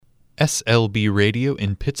SLB Radio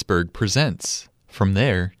in Pittsburgh presents From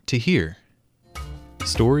There to Here.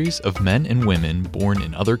 Stories of men and women born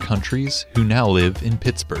in other countries who now live in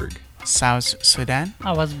Pittsburgh. South Sudan.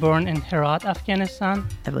 I was born in Herat, Afghanistan.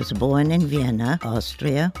 I was born in Vienna,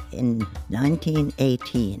 Austria in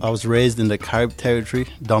 1918. I was raised in the Carib territory.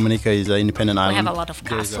 Dominica is an independent island. We have a lot of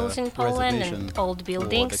castles in Poland and old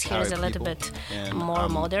buildings. Here is a little bit more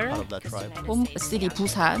modern. Home city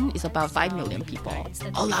Busan is about 5 million people.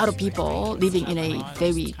 A lot of people living in a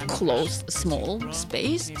very close, small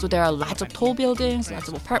space. So there are lots of tall buildings, lots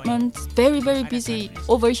of apartments. Very, very busy.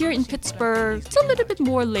 Over here in Pittsburgh, it's a little bit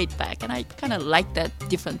more laid back. And I kind of like that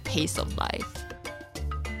different pace of life.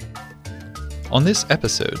 On this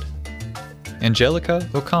episode, Angelica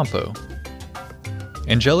Ocampo.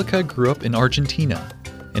 Angelica grew up in Argentina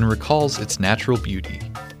and recalls its natural beauty,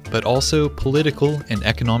 but also political and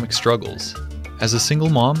economic struggles. As a single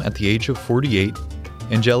mom at the age of 48,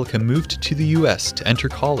 Angelica moved to the U.S. to enter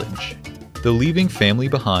college. Though leaving family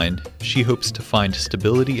behind, she hopes to find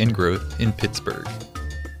stability and growth in Pittsburgh.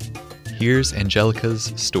 Here's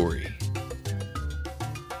Angelica's story.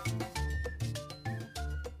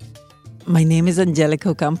 My name is Angelica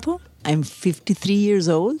Ocampo. I'm 53 years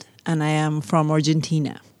old and I am from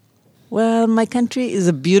Argentina. Well, my country is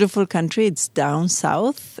a beautiful country. It's down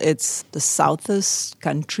south. It's the southest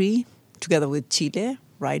country together with Chile,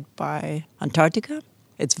 right by Antarctica.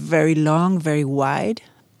 It's very long, very wide.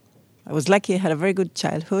 I was lucky. I had a very good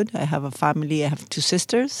childhood. I have a family. I have 2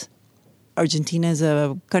 sisters. Argentina is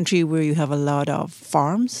a country where you have a lot of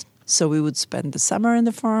farms, so we would spend the summer in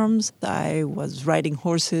the farms. I was riding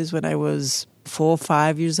horses when I was 4 or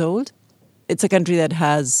 5 years old. It's a country that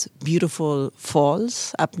has beautiful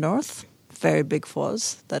falls up north, very big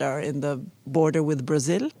falls that are in the border with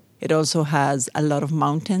Brazil. It also has a lot of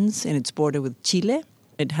mountains in its border with Chile.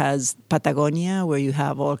 It has Patagonia, where you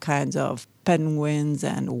have all kinds of penguins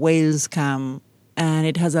and whales come. And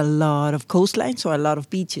it has a lot of coastline, so a lot of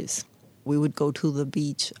beaches. We would go to the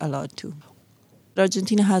beach a lot too.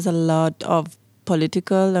 Argentina has a lot of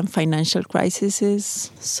political and financial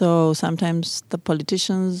crises. So sometimes the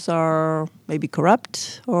politicians are maybe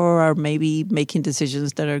corrupt or are maybe making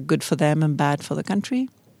decisions that are good for them and bad for the country.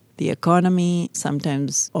 The economy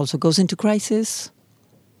sometimes also goes into crisis.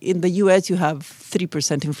 In the U.S., you have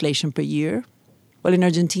 3% inflation per year. Well, in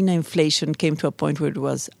Argentina, inflation came to a point where it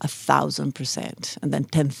was 1,000% and then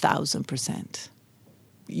 10,000%.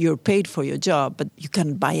 You're paid for your job, but you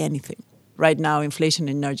can't buy anything. Right now, inflation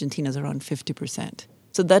in Argentina is around 50%.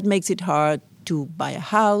 So that makes it hard to buy a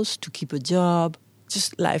house, to keep a job,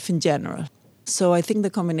 just life in general. So I think the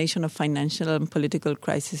combination of financial and political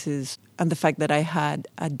crises and the fact that I had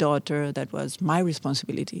a daughter that was my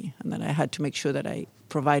responsibility and that I had to make sure that I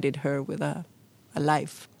provided her with a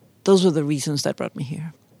life, those were the reasons that brought me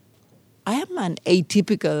here. I am an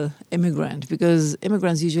atypical immigrant because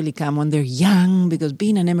immigrants usually come when they're young, because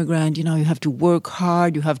being an immigrant, you have to work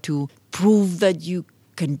hard, you have to prove that you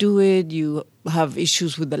can do it, you have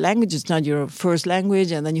issues with the language, it's not your first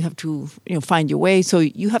language, and then you have to find your way. So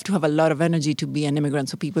you have to have a lot of energy to be an immigrant,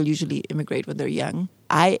 so people usually immigrate when they're young.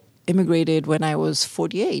 I immigrated when I was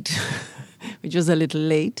 48, which was a little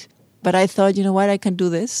late, but I thought, I can do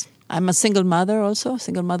this. I'm a single mother also,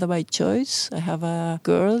 single mother by choice. I have a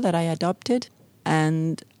girl that I adopted,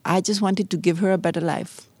 and I just wanted to give her a better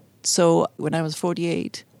life. So when I was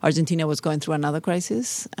 48, Argentina was going through another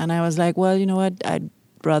crisis, and I was like, well, you know what? I'd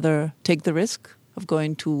rather take the risk of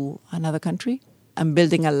going to another country and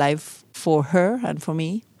building a life for her and for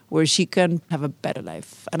me where she can have a better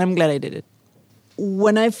life. And I'm glad I did it.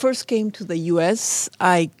 When I first came to the U.S.,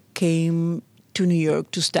 I came to New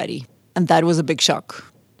York to study, and that was a big shock,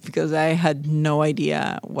 because I had no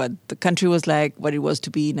idea what the country was like, what it was to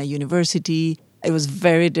be in a university. It was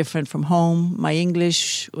very different from home. My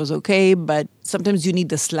English was okay, but sometimes you need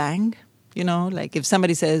the slang, like if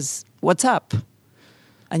somebody says, "What's up?"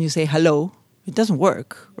 and you say, "Hello," it doesn't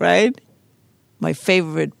work, right? My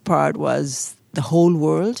favorite part was the whole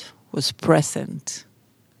world was present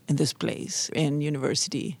in this place, in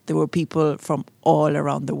university. There were people from all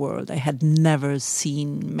around the world. I had never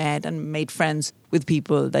met and made friends with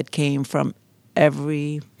people that came from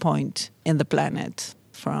every point in the planet,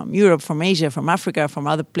 from Europe, from Asia, from Africa, from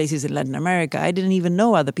other places in Latin America. I didn't even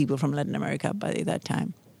know other people from Latin America by that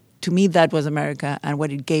time. To me, that was America, and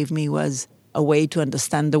what it gave me was a way to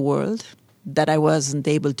understand the world that I wasn't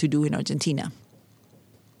able to do in Argentina.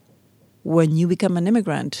 When you become an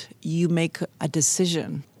immigrant, you make a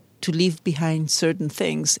decision to leave behind certain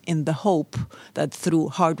things in the hope that through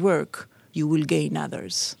hard work, you will gain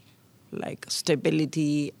others, like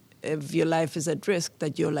stability, if your life is at risk,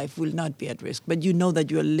 that your life will not be at risk. But you know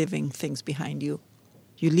that you're leaving things behind you.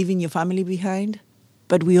 You're leaving your family behind.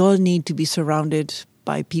 But we all need to be surrounded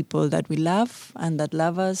by people that we love and that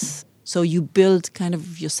love us. So you build kind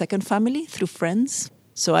of your second family through friends.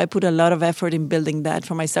 So I put a lot of effort in building that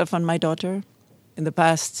for myself and my daughter. In the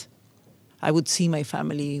past, I would see my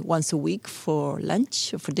family once a week for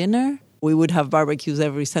lunch or for dinner. We would have barbecues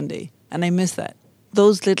every Sunday. And I miss that.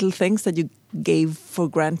 Those little things that you gave for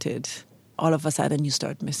granted, all of a sudden you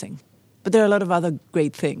start missing. But there are a lot of other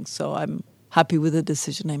great things, so I'm happy with the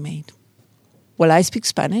decision I made. Well, I speak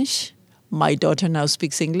Spanish. My daughter now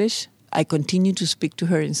speaks English. I continue to speak to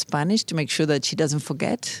her in Spanish to make sure that she doesn't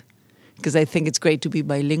forget, because I think it's great to be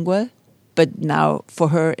bilingual. But now, for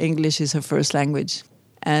her, English is her first language.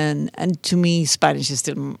 And to me, Spanish is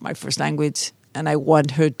still my first language, and I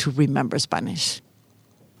want her to remember Spanish.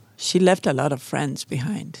 She left a lot of friends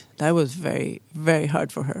behind. That was very, very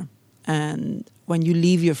hard for her. And when you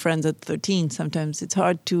leave your friends at 13, sometimes it's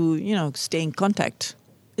hard to, stay in contact.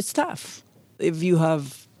 It's tough. If you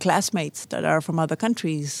have classmates that are from other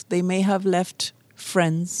countries, they may have left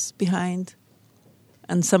friends behind.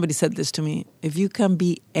 And somebody said this to me: if you can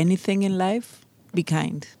be anything in life, be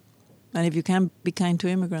kind. And if you can, be kind to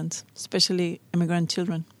immigrants, especially immigrant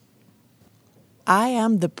children. I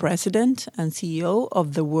am the president and CEO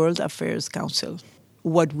of the World Affairs Council.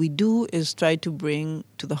 What we do is try to bring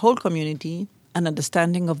to the whole community an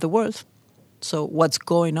understanding of the world. So what's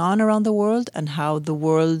going on around the world and how the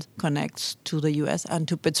world connects to the US and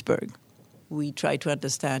to Pittsburgh. We try to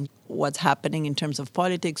understand what's happening in terms of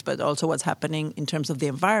politics, but also what's happening in terms of the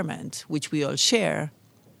environment, which we all share.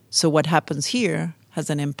 So what happens here has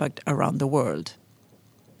an impact around the world.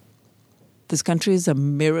 This country is a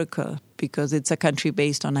miracle because it's a country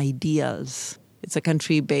based on ideals. It's a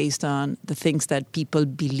country based on the things that people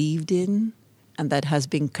believed in and that has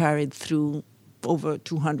been carried through over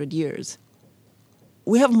 200 years.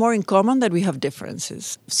 We have more in common than we have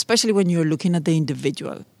differences, especially when you're looking at the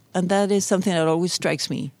individual. And that is something that always strikes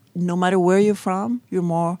me. No matter where you're from, you're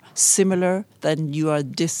more similar than you are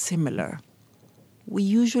dissimilar. We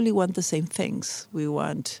usually want the same things. We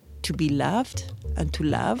want to be loved and to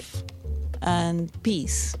love and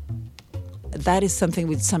peace. That is something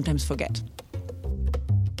we sometimes forget.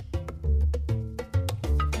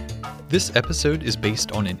 This episode is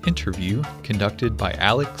based on an interview conducted by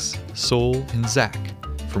Alex, Sol, and Zach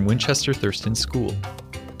from Winchester Thurston School.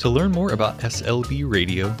 To learn more about SLB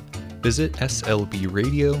Radio, visit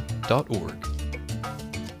slbradio.org.